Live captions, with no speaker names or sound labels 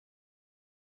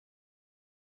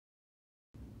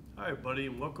Hi everybody,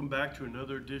 and welcome back to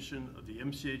another edition of the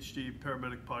MCHD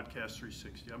Paramedic Podcast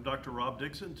 360. I'm Dr. Rob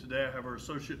Dickson. Today I have our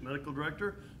Associate Medical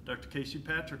Director, Dr. Casey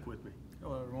Patrick, with me.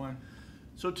 Hello everyone.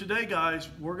 So today, guys,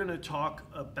 we're going to talk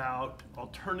about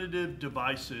alternative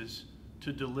devices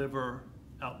to deliver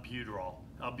albuterol.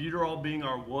 Albuterol being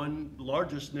our one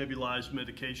largest nebulized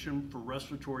medication for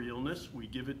respiratory illness. We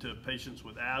give it to patients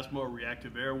with asthma or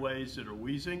reactive airways that are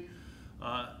wheezing.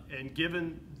 And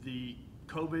given the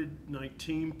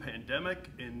COVID-19 pandemic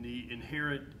and the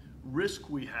inherent risk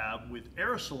we have with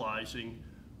aerosolizing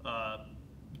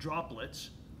droplets,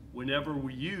 whenever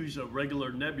we use a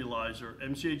regular nebulizer,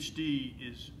 MCHD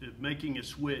is making a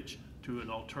switch to an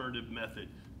alternative method.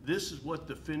 This is what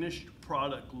the finished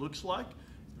product looks like.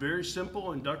 Very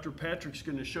simple, and Dr. Patrick's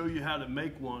going to show you how to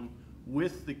make one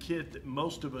with the kit that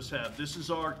most of us have. This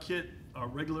is our kit, our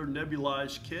regular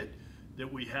nebulized kit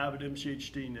that we have at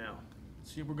MCHD now.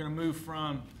 So we're going to move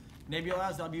from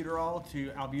nebulized albuterol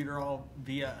to albuterol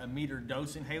via a meter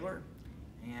dose inhaler.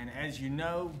 And as you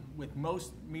know, with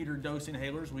most meter dose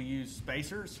inhalers, we use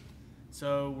spacers.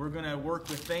 So we're going to work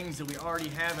with things that we already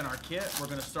have in our kit. We're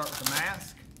going to start with a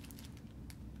mask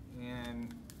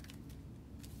and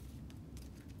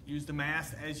use the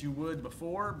mask as you would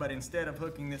before, but instead of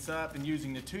hooking this up and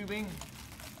using the tubing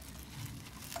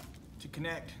to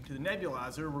connect to the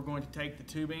nebulizer, we're going to take the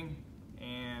tubing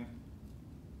and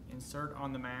insert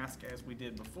on the mask as we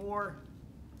did before,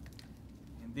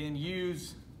 and then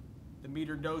use the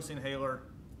meter dose inhaler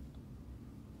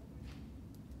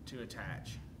to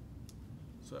attach.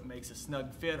 So it makes a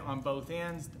snug fit on both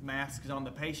ends. The mask is on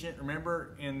the patient.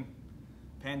 Remember, in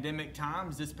pandemic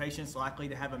times, this patient's likely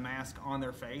to have a mask on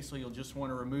their face, so you'll just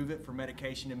want to remove it for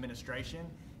medication administration.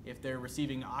 If they're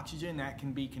receiving oxygen, that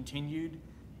can be continued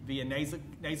via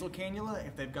nasal cannula.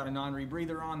 If they've got a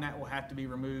non-rebreather on, that will have to be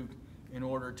removed in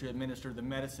order to administer the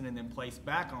medicine and then placed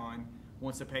back on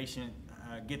once the patient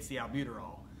gets the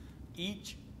albuterol.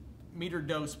 Each meter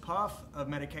dose puff of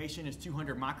medication is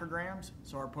 200 micrograms,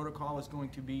 so our protocol is going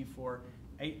to be for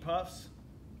 8 puffs.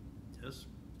 Yes.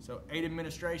 So 8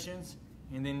 administrations,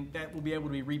 and then that will be able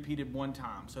to be repeated 1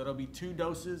 time. So it'll be 2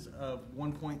 doses of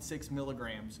 1.6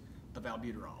 milligrams of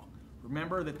albuterol.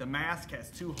 Remember that the mask has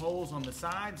 2 holes on the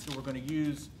side, so we're going to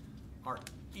use our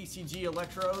ECG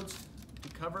electrodes to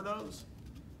cover those.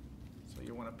 So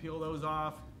you want to peel those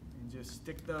off and just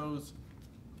stick those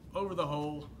over the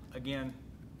hole. Again,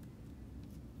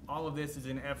 all of this is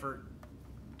an effort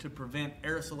to prevent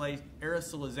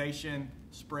aerosolization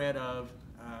spread of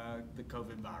the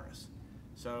COVID virus.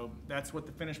 So that's what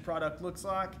the finished product looks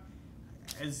like.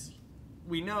 As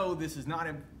we know, this is not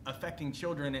affecting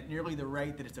children at nearly the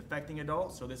rate that it's affecting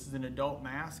adults, so this is an adult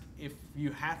mask. If you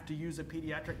have to use a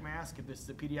pediatric mask, if this is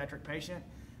a pediatric patient,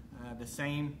 the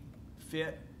same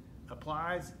fit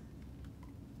applies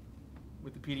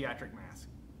with the pediatric mask.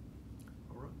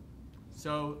 All right.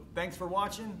 So thanks for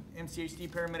watching MCHD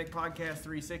Paramedic Podcast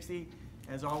 360.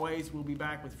 As always, we'll be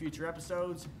back with future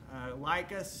episodes.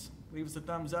 Like us, leave us a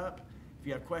thumbs up. If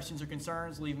you have questions or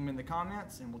concerns, leave them in the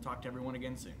comments, and we'll talk to everyone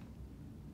again soon.